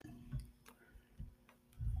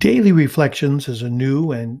Daily Reflections is a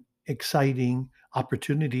new and exciting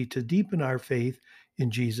opportunity to deepen our faith in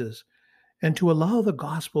Jesus and to allow the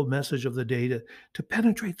gospel message of the day to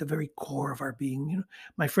penetrate the very core of our being.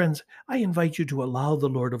 My friends, I invite you to allow the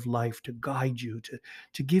Lord of life to guide you,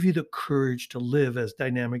 to give you the courage to live as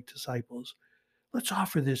dynamic disciples. Let's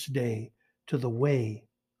offer this day to the way,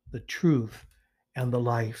 the truth, and the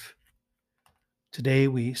life. Today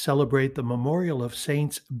we celebrate the memorial of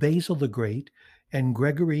Saints Basil the Great and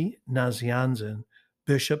Gregory Nazianzen,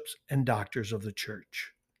 bishops and doctors of the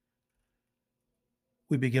Church.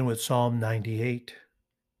 We begin with Psalm 98.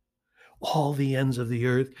 All the ends of the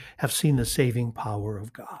earth have seen the saving power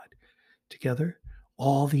of God. Together,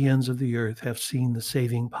 all the ends of the earth have seen the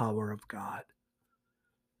saving power of God.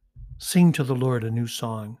 Sing to the Lord a new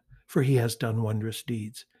song, for he has done wondrous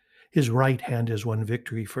deeds. His right hand has won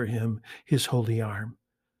victory for him, his holy arm.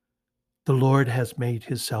 The Lord has made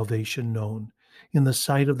his salvation known. In the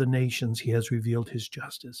sight of the nations, he has revealed his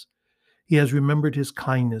justice. He has remembered his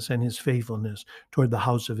kindness and his faithfulness toward the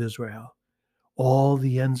house of Israel. All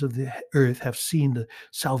the ends of the earth have seen the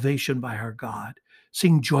salvation by our God.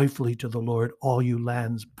 Sing joyfully to the Lord, all you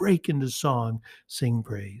lands. Break into song, sing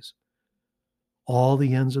praise. All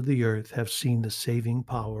the ends of the earth have seen the saving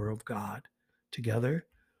power of God. Together,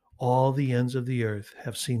 all the ends of the earth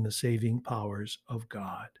have seen the saving powers of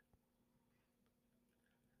God.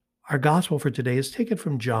 Our gospel for today is taken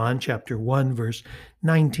from John chapter 1, verse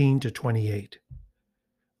 19 to 28.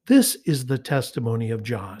 This is the testimony of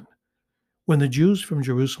John. When the Jews from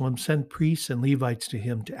Jerusalem sent priests and Levites to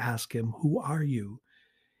him to ask him, "Who are you?"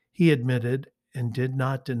 he admitted and did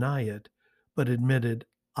not deny it, but admitted,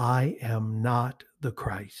 "I am not the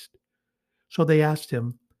Christ." So they asked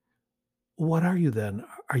him, "What are you then?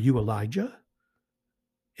 Are you Elijah?"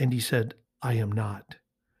 And he said, "I am not."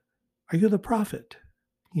 "Are you the prophet?"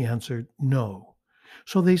 He answered, "No."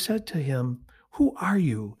 So they said to him, "Who are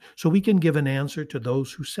you? So we can give an answer to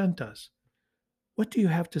those who sent us. What do you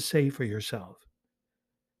have to say for yourself?"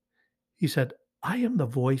 He said, "I am the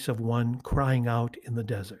voice of one crying out in the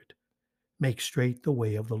desert, 'Make straight the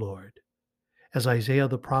way of the Lord.' As Isaiah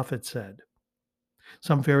the prophet said."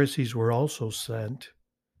 Some Pharisees were also sent,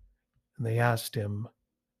 and they asked him,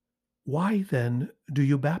 "Why then do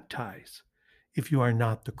you baptize, if you are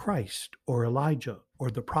not the Christ, or Elijah, or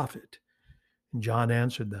the prophet?" And John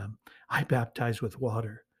answered them, "I baptize with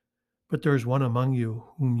water, but there is one among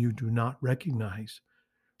you whom you do not recognize,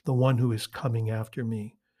 the one who is coming after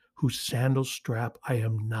me, whose sandal strap I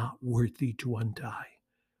am not worthy to untie."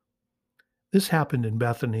 This happened in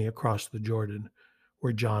Bethany across the Jordan,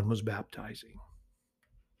 where John was baptizing.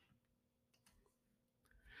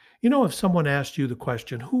 If someone asked you the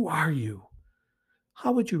question, "Who are you?"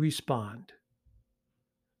 how would you respond?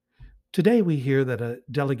 Today we hear that a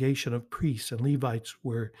delegation of priests and Levites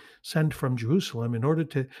were sent from Jerusalem in order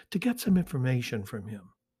to get some information from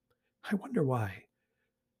him. I wonder why.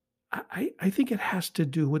 I think it has to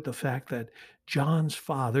do with the fact that John's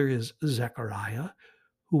father is Zechariah,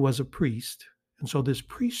 who was a priest. And so this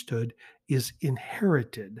priesthood is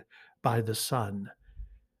inherited by the son.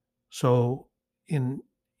 So in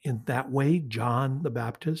that way, John the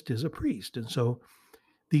Baptist is a priest. And so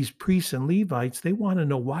these priests and Levites, they want to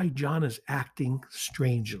know why John is acting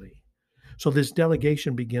strangely. So this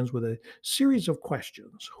delegation begins with a series of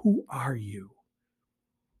questions. Who are you?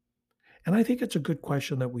 And I think it's a good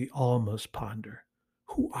question that we all must ponder.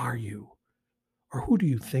 Who are you? Or who do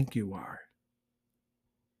you think you are?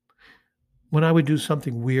 When I would do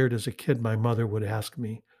something weird as a kid, my mother would ask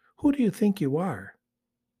me, "Who do you think you are?"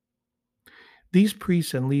 These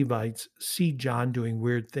priests and Levites see John doing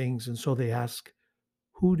weird things, and so they ask,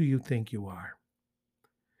 "Who do you think you are?"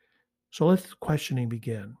 So let the questioning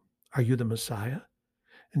begin. Are you the Messiah?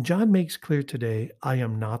 And John makes clear today, "I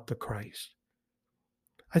am not the Christ."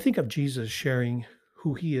 I think of Jesus sharing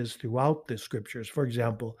who he is throughout the scriptures. For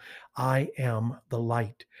example, "I am the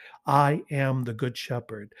light. I am the good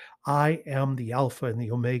shepherd. I am the Alpha and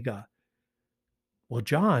the Omega." Well,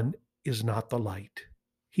 John is not the light.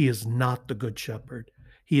 He is not the good shepherd.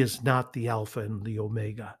 He is not the Alpha and the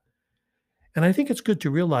Omega. And I think it's good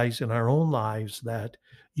to realize in our own lives that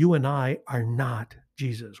you and I are not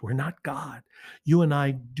Jesus. We're not God. You and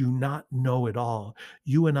I do not know it all.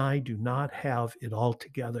 You and I do not have it all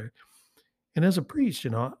together. And as a priest,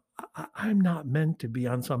 I'm not meant to be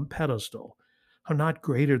on some pedestal. I'm not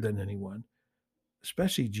greater than anyone,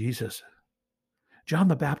 especially Jesus. John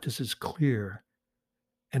the Baptist is clear,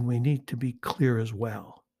 and we need to be clear as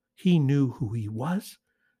well. He knew who he was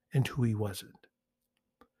and who he wasn't.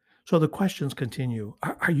 So the questions continue.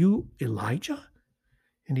 Are you Elijah?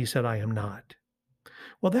 And he said, "I am not."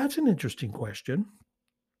 Well, that's an interesting question.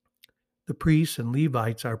 The priests and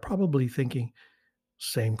Levites are probably thinking,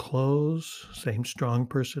 same clothes, same strong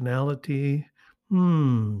personality.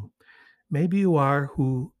 Hmm, maybe you are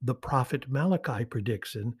who the prophet Malachi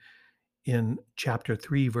predicts in chapter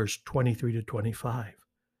 3, verse 23 to 25.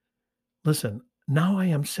 Listen, now I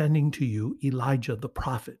am sending to you Elijah the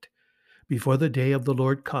prophet. Before the day of the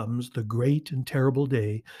Lord comes, the great and terrible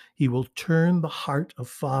day, he will turn the heart of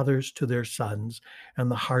fathers to their sons and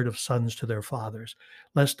the heart of sons to their fathers,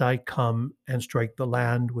 lest I come and strike the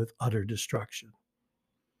land with utter destruction.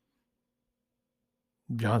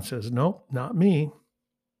 John says, nope, not me.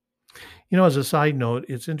 As a side note,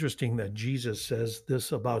 it's interesting that Jesus says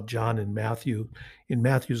this about John in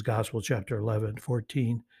Matthew's Gospel, chapter 11,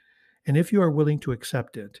 14. And if you are willing to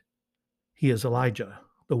accept it, he is Elijah,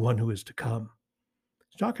 the one who is to come.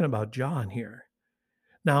 He's talking about John here.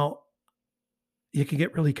 Now, you can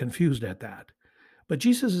get really confused at that. But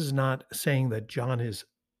Jesus is not saying that John is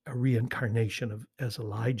a reincarnation of as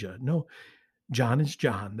Elijah. No, John is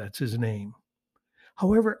John. That's his name.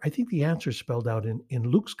 However, I think the answer is spelled out in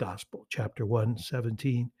Luke's Gospel, chapter 1,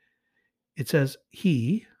 17. It says,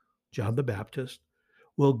 he, John the Baptist,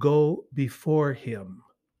 will go before him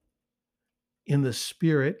in the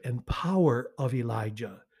spirit and power of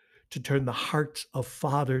Elijah to turn the hearts of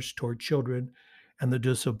fathers toward children and the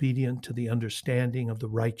disobedient to the understanding of the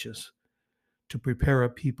righteous, to prepare a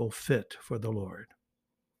people fit for the Lord.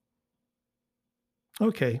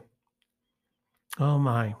 Okay. Oh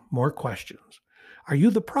my, more questions. Are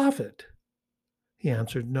you the prophet? He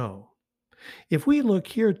answered, no. If we look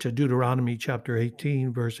here to Deuteronomy chapter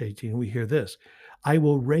 18, verse 18, we hear this: I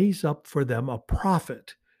will raise up for them a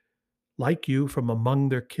prophet like you from among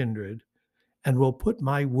their kindred, and will put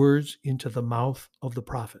my words into the mouth of the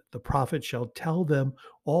prophet. The prophet shall tell them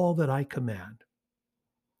all that I command.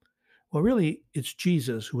 Well, really, it's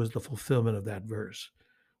Jesus who is the fulfillment of that verse,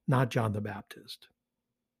 not John the Baptist.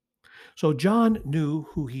 So John knew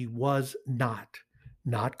who he was not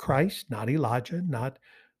Christ, not Elijah, not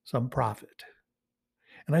some prophet.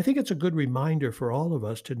 And I think it's a good reminder for all of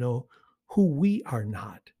us to know who we are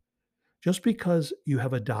not. Just because you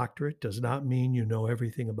have a doctorate does not mean you know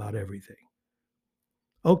everything about everything.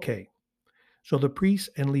 Okay, so the priests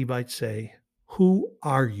and Levites say, who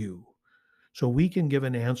are you? So we can give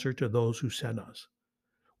an answer to those who sent us.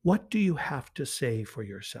 What do you have to say for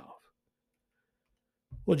yourself?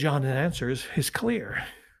 Well, John's answer is clear.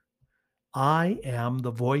 I am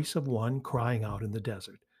the voice of one crying out in the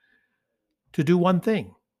desert to do one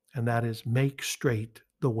thing, and that is make straight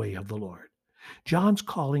the way of the Lord. John's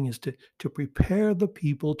calling is to prepare the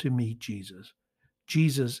people to meet Jesus.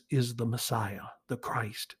 Jesus is the Messiah, the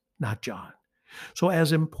Christ, not John. So,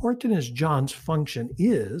 as important as John's function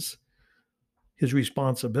is, his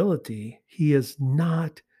responsibility, he is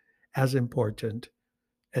not as important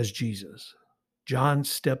as Jesus. John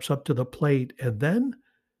steps up to the plate and then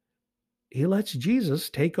he lets Jesus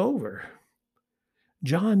take over.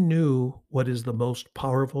 John knew what is the most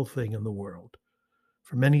powerful thing in the world.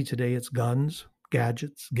 For many today, it's guns,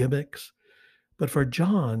 gadgets, gimmicks. But for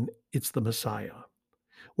John, it's the Messiah.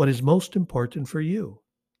 What is most important for you?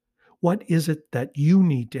 What is it that you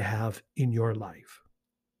need to have in your life?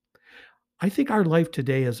 I think our life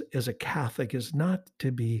today as a Catholic is not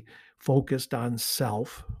to be focused on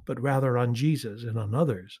self, but rather on Jesus and on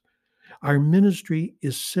others. Our ministry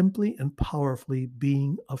is simply and powerfully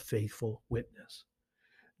being a faithful witness.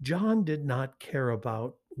 John did not care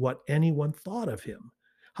about what anyone thought of him,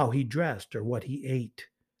 how he dressed, or what he ate.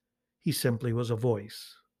 He simply was a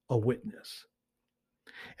voice, a witness.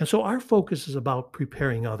 And so our focus is about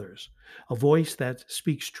preparing others, a voice that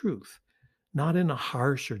speaks truth, not in a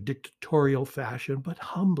harsh or dictatorial fashion, but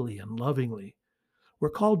humbly and lovingly. We're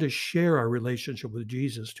called to share our relationship with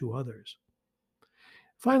Jesus to others.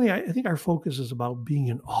 Finally, I think our focus is about being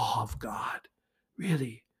in awe of God.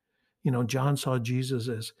 Really, John saw Jesus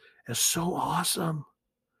as so awesome,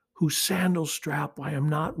 whose sandal strap I am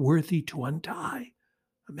not worthy to untie.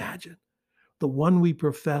 Imagine. The one we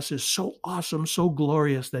profess is so awesome, so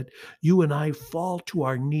glorious that you and I fall to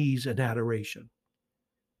our knees in adoration.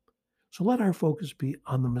 So let our focus be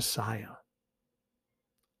on the Messiah,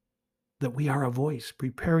 that we are a voice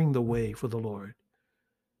preparing the way for the Lord.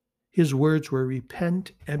 His words were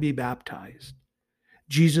repent and be baptized.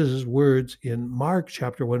 Jesus' words in Mark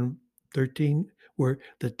chapter 1:13 were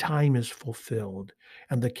the time is fulfilled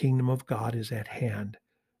and the kingdom of God is at hand.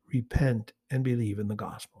 Repent and believe in the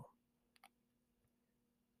gospel.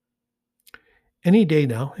 Any day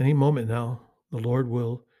now, any moment now, the Lord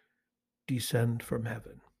will descend from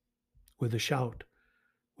heaven with a shout,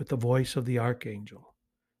 with the voice of the archangel,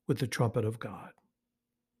 with the trumpet of God.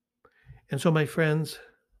 And so, my friends,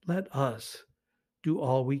 let us do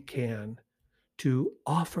all we can to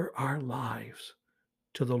offer our lives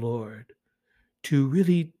to the Lord, to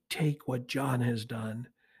really take what John has done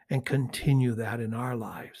and continue that in our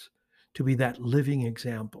lives, to be that living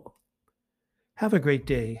example. Have a great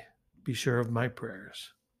day. Be sure of my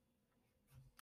prayers.